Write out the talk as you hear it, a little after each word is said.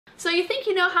So you think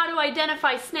you know how to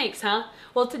identify snakes, huh?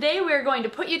 Well, today we are going to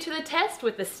put you to the test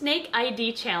with the Snake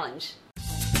ID Challenge.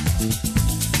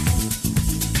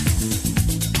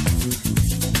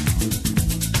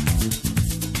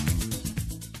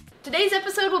 Today's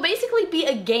episode will basically be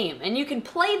a game, and you can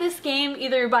play this game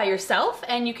either by yourself,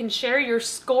 and you can share your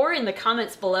score in the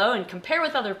comments below and compare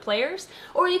with other players,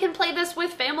 or you can play this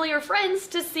with family or friends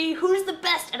to see who's the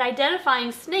best at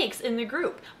identifying snakes in the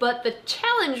group. But the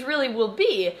challenge really will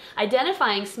be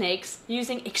identifying snakes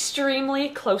using extremely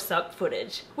close-up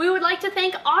footage. We would like to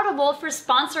thank Audible for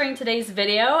sponsoring today's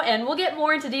video, and we'll get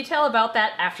more into detail about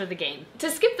that after the game. To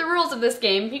skip the rules of this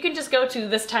game, you can just go to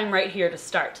this time right here to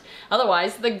start.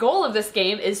 Otherwise, the goal of this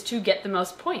game is to get the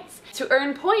most points. To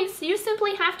earn points, you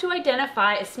simply have to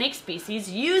identify a snake species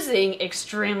using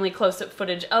extremely close-up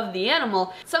footage of the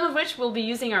animal, some of which we'll be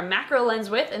using our macro lens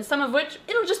with, and some of which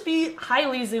it'll just be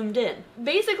highly zoomed in.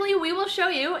 Basically, we will show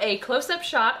you a close-up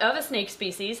shot of a snake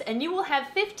species, and you will have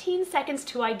 15 seconds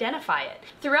to identify it.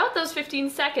 Throughout those 15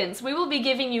 seconds, we will be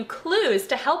giving you clues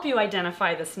to help you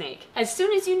identify the snake. As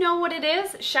soon as you know what it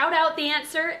is, shout out the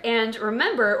answer, and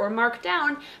remember or mark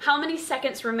down how many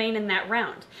seconds remain in that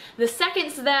round. The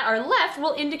seconds that are left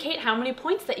will indicate how many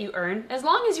points that you earn, as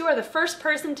long as you are the first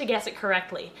person to guess it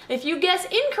correctly. If you guess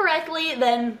incorrectly,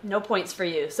 then no points for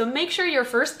you, so make sure your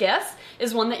first guess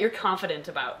is one that you're confident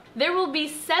about. There will be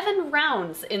 7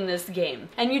 rounds in this game,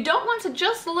 and you don't want to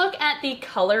just look at the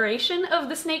coloration of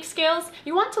the snake scales,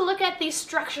 you want to look at the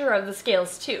structure of the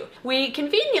scales too. We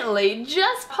conveniently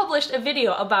just published a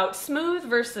video about smooth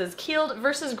versus keeled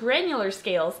versus granular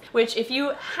scales, which if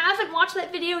you haven't watched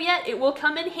that video yet, it will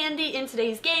come in handy in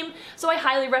today's game, so I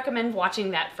highly recommend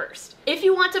watching that first. If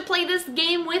you want to play this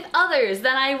game with others,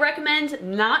 then I recommend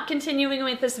not continuing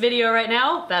with this video right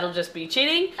now. That'll just be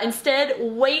cheating. Instead,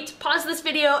 pause this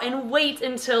video and wait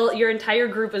until your entire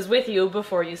group is with you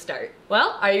before you start.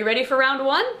 Well, are you ready for round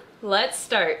 1? Let's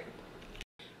start.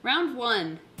 Round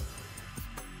 1.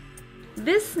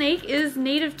 This snake is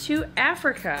native to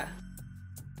Africa.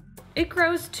 It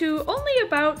grows to only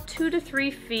about 2 to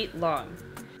 3 feet long.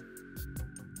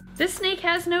 This snake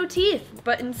has no teeth,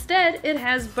 but instead it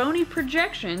has bony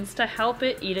projections to help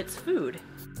it eat its food.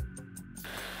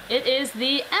 It is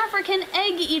the African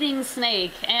egg-eating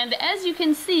snake, and as you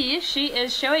can see, she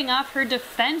is showing off her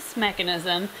defense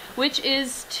mechanism, which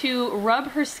is to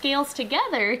rub her scales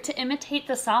together to imitate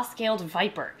the saw-scaled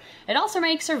viper. It also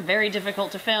makes her very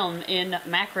difficult to film in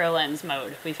macro lens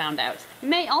mode, we found out. You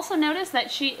may also notice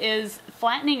that she is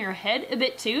flattening her head a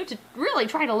bit too, to really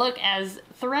try to look as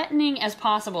threatening as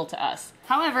possible to us.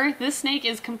 However, this snake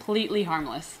is completely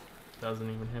harmless. Doesn't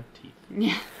even have teeth.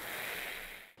 Yeah.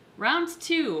 Round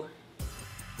 2.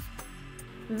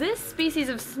 This species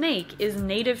of snake is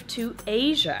native to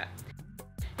Asia.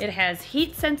 It has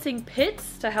heat-sensing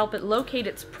pits to help it locate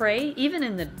its prey, even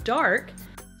in the dark.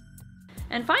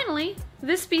 And finally,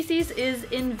 this species is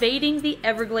invading the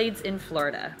Everglades in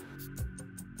Florida.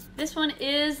 This one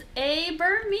is a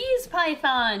Burmese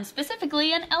python,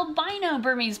 specifically an albino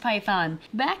Burmese python.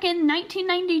 Back in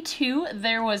 1992,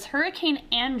 there was Hurricane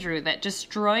Andrew that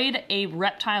destroyed a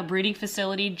reptile breeding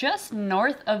facility just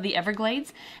north of the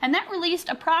Everglades, and that released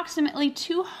approximately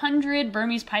 200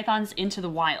 Burmese pythons into the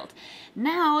wild.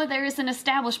 Now there is an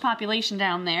established population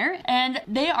down there, and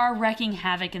they are wreaking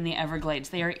havoc in the Everglades.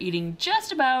 They are eating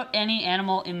just about any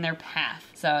animal in their path.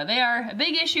 So they are a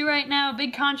big issue right now,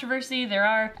 big controversy. There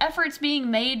are efforts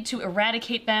being made to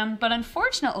eradicate them, but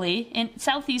unfortunately, in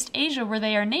Southeast Asia where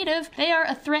they are native, they are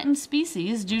a threatened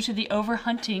species due to the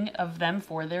overhunting of them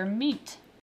for their meat.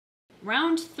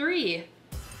 Round 3.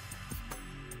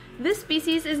 This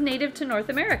species is native to North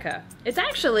America. It's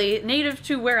actually native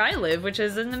to where I live, which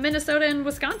is in the Minnesota and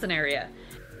Wisconsin area.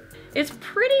 It's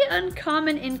pretty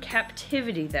uncommon in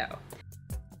captivity though.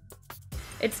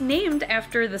 It's named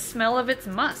after the smell of its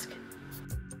musk.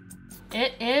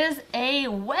 It is a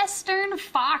western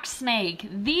fox snake.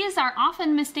 These are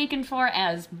often mistaken for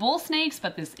as bull snakes,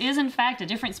 but this is in fact a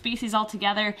different species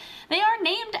altogether. They are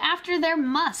named after their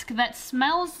musk that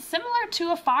smells similar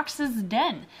to a fox's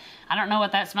den. I don't know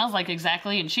what that smells like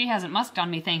exactly, and she hasn't musked on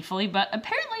me thankfully, but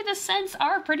apparently the scents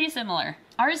are pretty similar.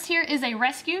 Ours here is a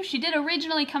rescue. She did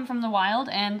originally come from the wild,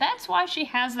 and that's why she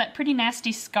has that pretty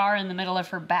nasty scar in the middle of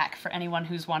her back, for anyone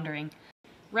who's wondering.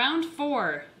 Round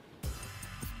 4.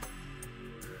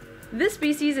 This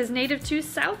species is native to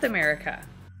South America.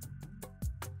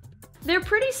 They're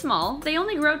pretty small. They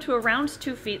only grow to around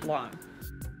 2 feet long.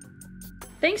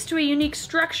 Thanks to a unique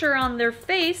structure on their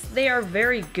face, they are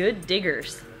very good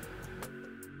diggers.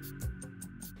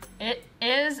 It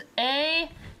is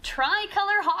a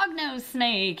Tricolor hognose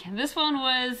snake. This one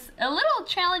was a little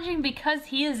challenging because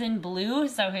he is in blue,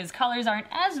 so his colors aren't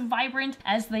as vibrant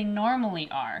as they normally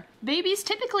are. Babies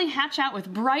typically hatch out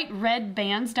with bright red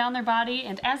bands down their body,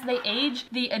 and as they age,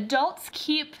 the adults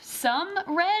keep some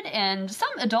red, and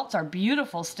some adults are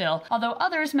beautiful still, although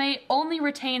others may only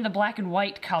retain the black and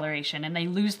white coloration and they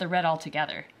lose the red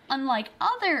altogether. Unlike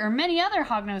many other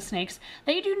hognose snakes,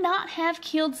 they do not have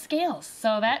keeled scales,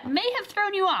 so that may have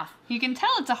thrown you off. You can tell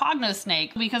it's a hognose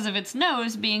snake because of its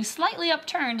nose being slightly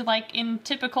upturned like in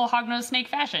typical hognose snake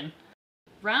fashion.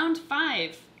 Round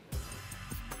 5.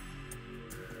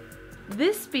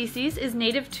 This species is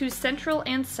native to Central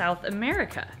and South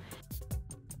America.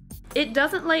 It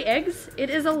doesn't lay eggs, it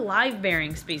is a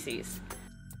live-bearing species.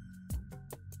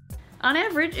 On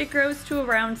average, it grows to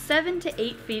around 7 to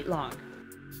 8 feet long.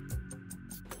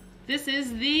 This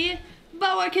is the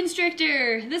boa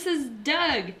constrictor. This is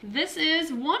Doug. This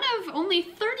is one of only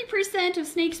 30% of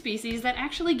snake species that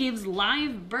actually gives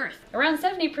live birth. Around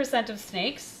 70% of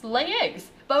snakes lay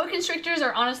eggs. Boa constrictors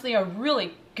are honestly a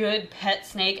really good pet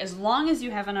snake as long as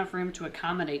you have enough room to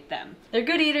accommodate them. They're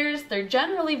good eaters, they're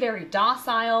generally very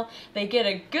docile, they get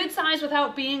a good size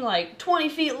without being like 20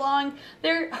 feet long.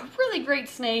 They're a really great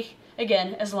snake,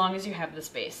 again, as long as you have the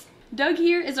space. Doug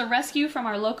here is a rescue from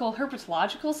our local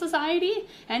herpetological society,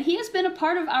 and he has been a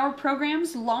part of our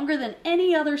programs longer than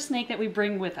any other snake that we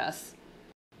bring with us.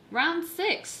 Round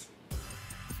 6.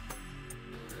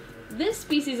 This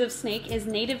species of snake is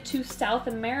native to South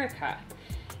America.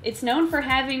 It's known for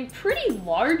having pretty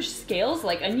large scales,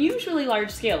 like unusually large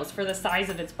scales for the size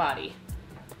of its body.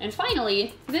 And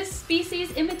finally, this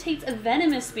species imitates a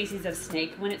venomous species of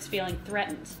snake when it's feeling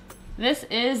threatened. This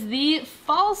is the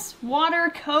false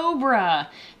water cobra.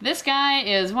 This guy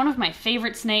is one of my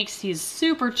favorite snakes. He's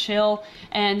super chill,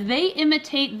 and they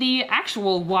imitate the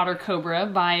actual water cobra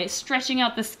by stretching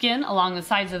out the skin along the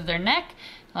sides of their neck,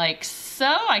 like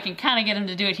so. I can kind of get him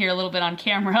to do it here a little bit on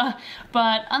camera,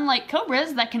 but unlike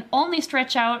cobras that can only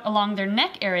stretch out along their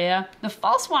neck area, the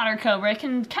false water cobra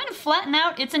can kind of flatten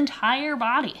out its entire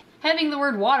body. Having the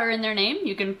word water in their name,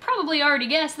 you can probably already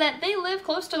guess that they live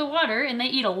close to the water and they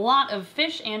eat a lot of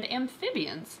fish and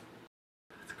amphibians.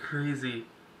 That's crazy.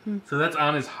 So that's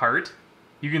on his heart?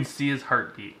 You can see his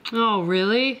heartbeat. Oh,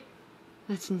 really?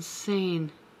 That's insane.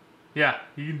 Yeah,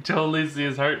 you can totally see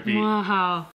his heartbeat.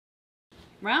 Wow.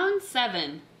 Round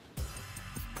 7.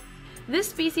 This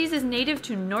species is native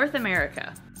to North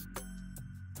America.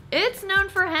 It's known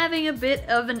for having a bit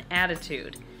of an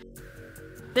attitude.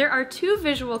 There are 2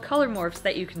 visual color morphs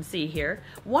that you can see here,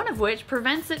 one of which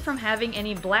prevents it from having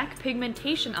any black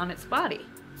pigmentation on its body.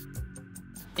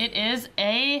 It is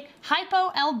a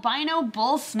hypoalbino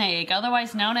bull snake,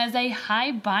 otherwise known as a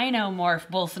hybinomorph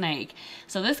bull snake.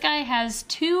 So this guy has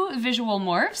 2 visual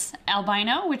morphs,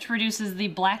 albino, which reduces the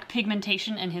black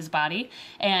pigmentation in his body,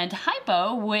 and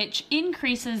hypo, which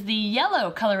increases the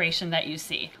yellow coloration that you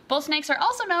see. Bull snakes are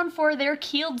also known for their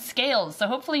keeled scales, so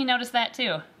hopefully you noticed that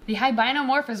too. The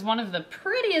hybinomorph is one of the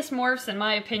prettiest morphs in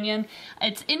my opinion.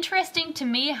 It's interesting to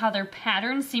me how their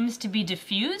pattern seems to be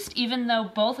diffused, even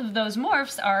though both of those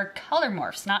morphs are color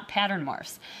morphs, not pattern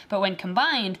morphs. But when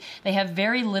combined, they have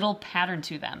very little pattern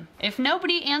to them. If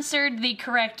nobody answered the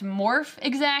correct morph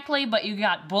exactly, but you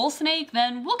got bull snake,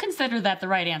 then we'll consider that the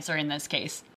right answer in this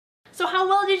case. So how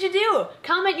well did you do?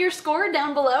 Comment your score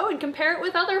down below and compare it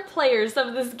with other players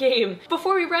of this game.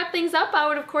 Before we wrap things up, I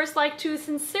would of course like to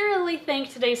sincerely thank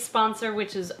today's sponsor,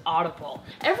 which is Audible.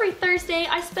 Every Thursday,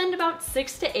 I spend about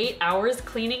 6 to 8 hours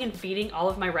cleaning and feeding all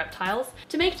of my reptiles.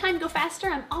 To make time go faster,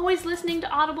 I'm always listening to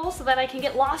Audible so that I can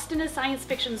get lost in a science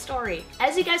fiction story.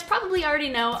 As you guys probably already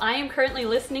know, I am currently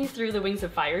listening through the Wings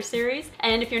of Fire series,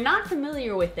 and if you're not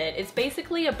familiar with it, it's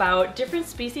basically about different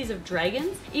species of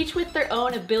dragons, each with their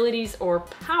own abilities or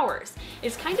powers.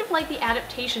 It's kind of like the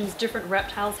adaptations different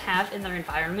reptiles have in their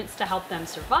environments to help them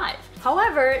survive.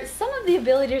 However, some of the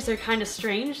abilities are kind of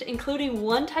strange, including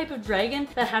one type of dragon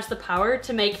that has the power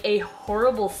to make a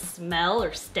horrible smell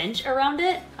or stench around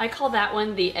it. I call that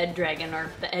one the Ed Dragon, or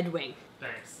the Ed Wing.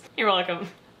 Thanks. You're welcome.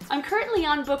 I'm currently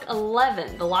on book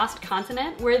 11, The Lost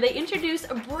Continent, where they introduce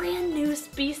a brand new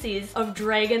species of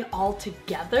dragon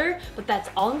altogether, but that's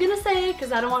all I'm gonna say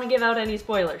because I don't want to give out any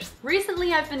spoilers.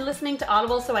 Recently I've been listening to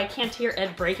Audible so I can't hear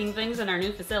Ed breaking things in our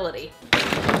new facility.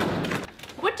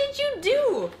 What did you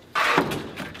do?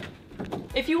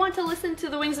 If you want to listen to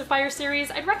the Wings of Fire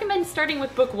series, I'd recommend starting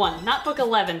with book 1, not book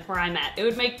 11 where I'm at. It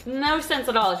would make no sense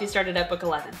at all if you started at book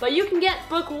 11. But you can get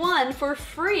book 1 for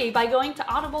free by going to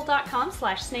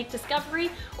audible.com/snakediscovery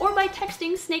or by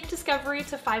texting Snake Discovery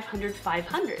to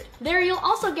 500-500. There you'll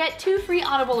also get 2 free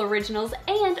Audible originals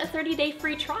and a 30-day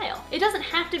free trial. It doesn't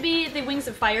have to be the Wings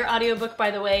of Fire audiobook,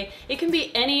 by the way. It can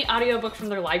be any audiobook from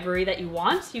their library that you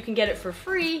want. You can get it for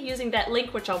free using that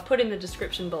link, which I'll put in the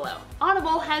description below.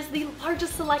 Audible has the largest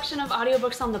selection of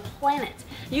audiobooks on the planet.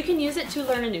 You can use it to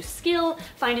learn a new skill,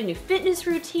 find a new fitness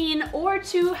routine, or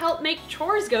to help make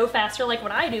chores go faster like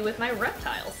what I do with my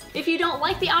reptiles. If you don't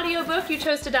like the audiobook you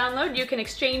chose to download, you can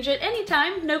exchange it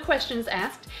anytime, no questions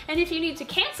asked. And if you need to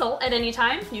cancel at any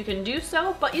time, you can do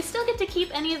so, but you still get to keep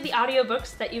any of the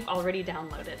audiobooks that you've already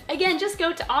downloaded. Again, just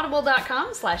go to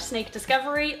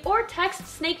audible.com/snakediscovery or text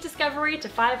Snake Discovery to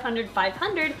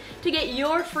 500-500 to get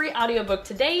your free audiobook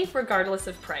today, regardless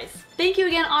of price. Thank you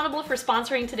again, Audible, for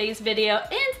sponsoring today's video,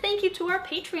 and thank you to our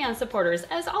Patreon supporters,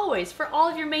 as always, for all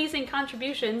of your amazing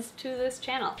contributions to this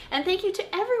channel. And thank you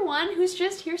to everyone who's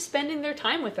just here spending their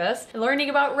time with us, learning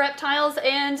about reptiles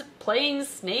and playing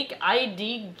Snake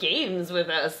ID games with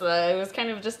us. It was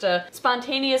kind of just a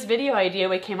spontaneous video idea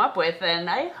we came up with, and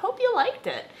I hope you liked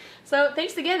it. So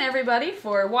thanks again, everybody,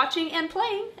 for watching and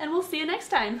playing, and we'll see you next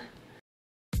time.